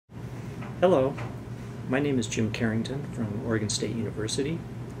Hello, my name is Jim Carrington from Oregon State University,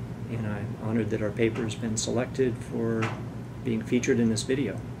 and I'm honored that our paper has been selected for being featured in this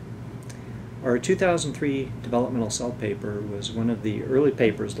video. Our 2003 developmental cell paper was one of the early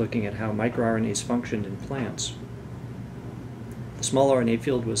papers looking at how microRNAs functioned in plants. The small RNA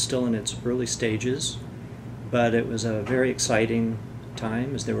field was still in its early stages, but it was a very exciting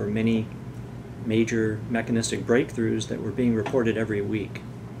time as there were many major mechanistic breakthroughs that were being reported every week.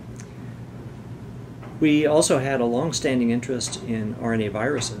 We also had a long-standing interest in RNA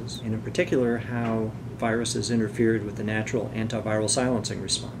viruses, and in particular how viruses interfered with the natural antiviral silencing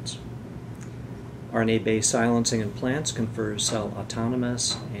response. RNA-based silencing in plants confers cell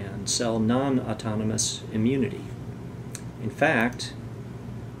autonomous and cell non-autonomous immunity. In fact,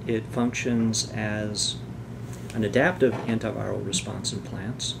 it functions as an adaptive antiviral response in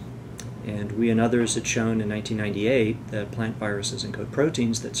plants, and we and others had shown in 1998 that plant viruses encode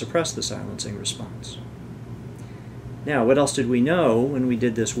proteins that suppress the silencing response. Now, what else did we know when we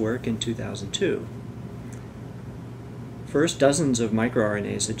did this work in 2002? First, dozens of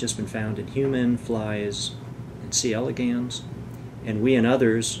microRNAs had just been found in human, flies, and C. elegans, and we and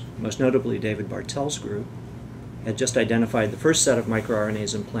others, most notably David Bartel's group, had just identified the first set of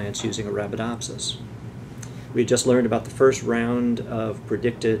microRNAs in plants using Arabidopsis. We had just learned about the first round of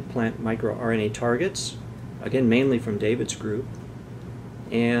predicted plant microRNA targets, again mainly from David's group,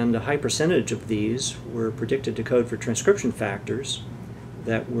 and a high percentage of these were predicted to code for transcription factors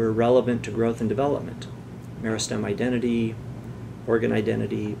that were relevant to growth and development: meristem identity, organ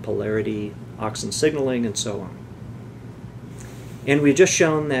identity, polarity, auxin signaling, and so on. And we've just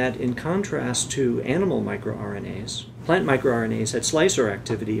shown that in contrast to animal microRNAs, plant microRNAs had slicer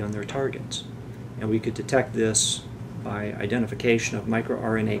activity on their targets, and we could detect this by identification of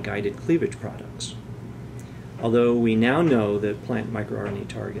microRNA-guided cleavage products. Although we now know that plant microRNA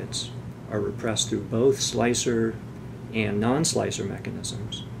targets are repressed through both slicer and non-slicer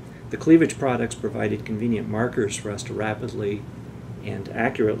mechanisms, the cleavage products provided convenient markers for us to rapidly and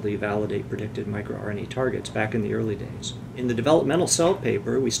accurately validate predicted microRNA targets back in the early days. In the developmental cell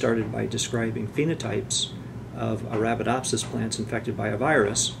paper, we started by describing phenotypes of Arabidopsis plants infected by a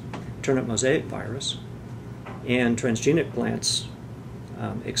virus, turnip mosaic virus, and transgenic plants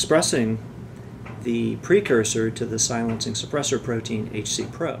expressing the precursor to the silencing suppressor protein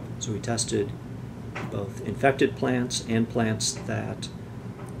HC-Pro. So we tested both infected plants and plants that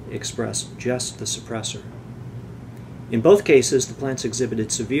express just the suppressor. In both cases, the plants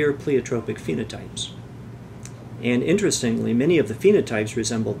exhibited severe pleiotropic phenotypes. And interestingly, many of the phenotypes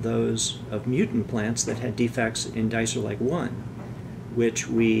resembled those of mutant plants that had defects in dicer-like 1, which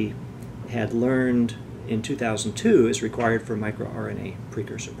we had learned in 2002 is required for microRNA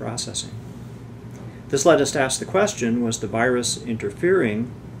precursor processing. This led us to ask the question, was the virus interfering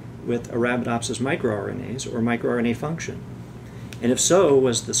with Arabidopsis microRNAs or microRNA function? And if so,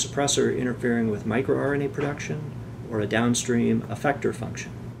 was the suppressor interfering with microRNA production or a downstream effector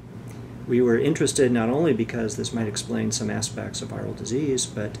function? We were interested not only because this might explain some aspects of viral disease,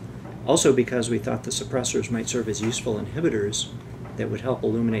 but also because we thought the suppressors might serve as useful inhibitors that would help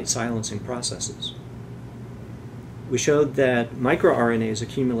illuminate silencing processes. We showed that microRNAs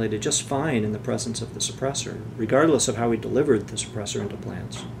accumulated just fine in the presence of the suppressor, regardless of how we delivered the suppressor into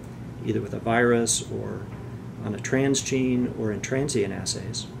plants, either with a virus or on a transgene or in transient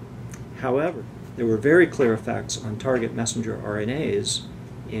assays. However, there were very clear effects on target messenger RNAs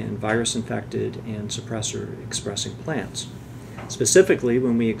in virus-infected and suppressor-expressing plants. Specifically,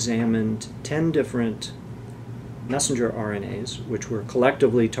 when we examined 10 different messenger RNAs, which were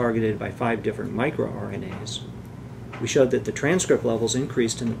collectively targeted by 5 different microRNAs, we showed that the transcript levels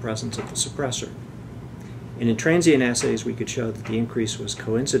increased in the presence of the suppressor. And in transient assays, we could show that the increase was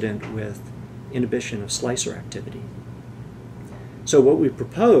coincident with inhibition of slicer activity. So what we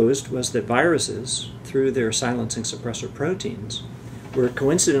proposed was that viruses, through their silencing suppressor proteins, were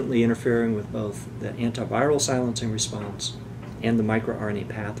coincidentally interfering with both the antiviral silencing response and the microRNA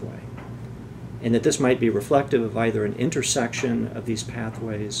pathway, and that this might be reflective of either an intersection of these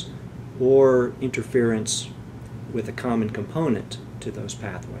pathways or interference with a common component to those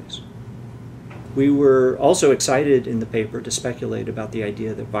pathways. We were also excited in the paper to speculate about the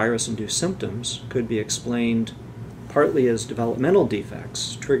idea that virus-induced symptoms could be explained partly as developmental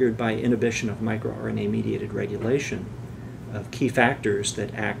defects triggered by inhibition of microRNA-mediated regulation of key factors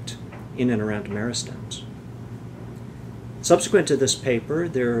that act in and around meristems. Subsequent to this paper,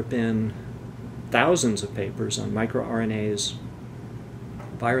 there have been thousands of papers on microRNAs,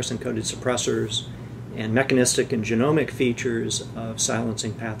 virus-encoded suppressors, and mechanistic and genomic features of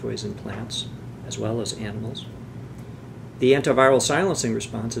silencing pathways in plants, as well as animals. The antiviral silencing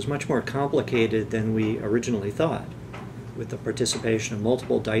response is much more complicated than we originally thought, with the participation of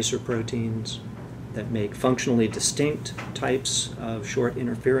multiple dicer proteins that make functionally distinct types of short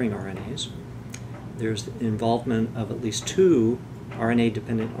interfering RNAs. There's the involvement of at least 2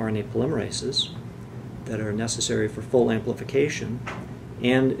 RNA-dependent RNA polymerases that are necessary for full amplification,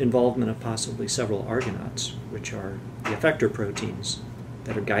 and involvement of possibly several argonauts, which are the effector proteins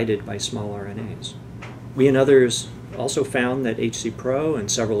that are guided by small RNAs. We and others also found that HC-Pro and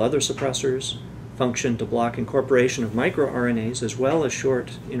several other suppressors function to block incorporation of microRNAs as well as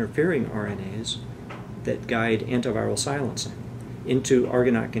short interfering RNAs that guide antiviral silencing into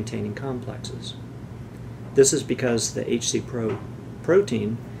argonaut-containing complexes. This is because the HC-Pro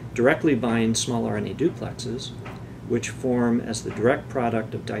protein directly binds small RNA duplexes, which form as the direct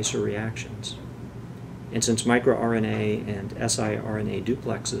product of dicer reactions. And since microRNA and siRNA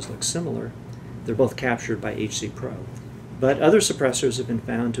duplexes look similar, they're both captured by HC-Pro. But other suppressors have been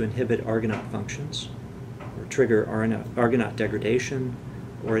found to inhibit argonaut functions, or trigger argonaut degradation,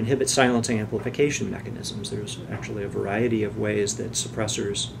 or inhibit silencing amplification mechanisms. There's actually a variety of ways that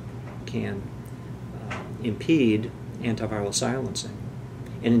suppressors can impede antiviral silencing.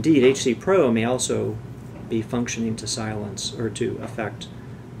 And indeed, HC-Pro may also be functioning to silence or to affect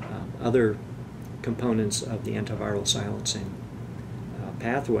other components of the antiviral silencing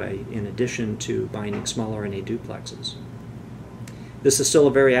pathway in addition to binding small RNA duplexes. This is still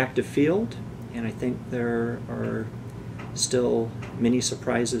a very active field, and I think there are still many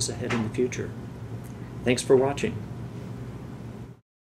surprises ahead in the future. Thanks for watching.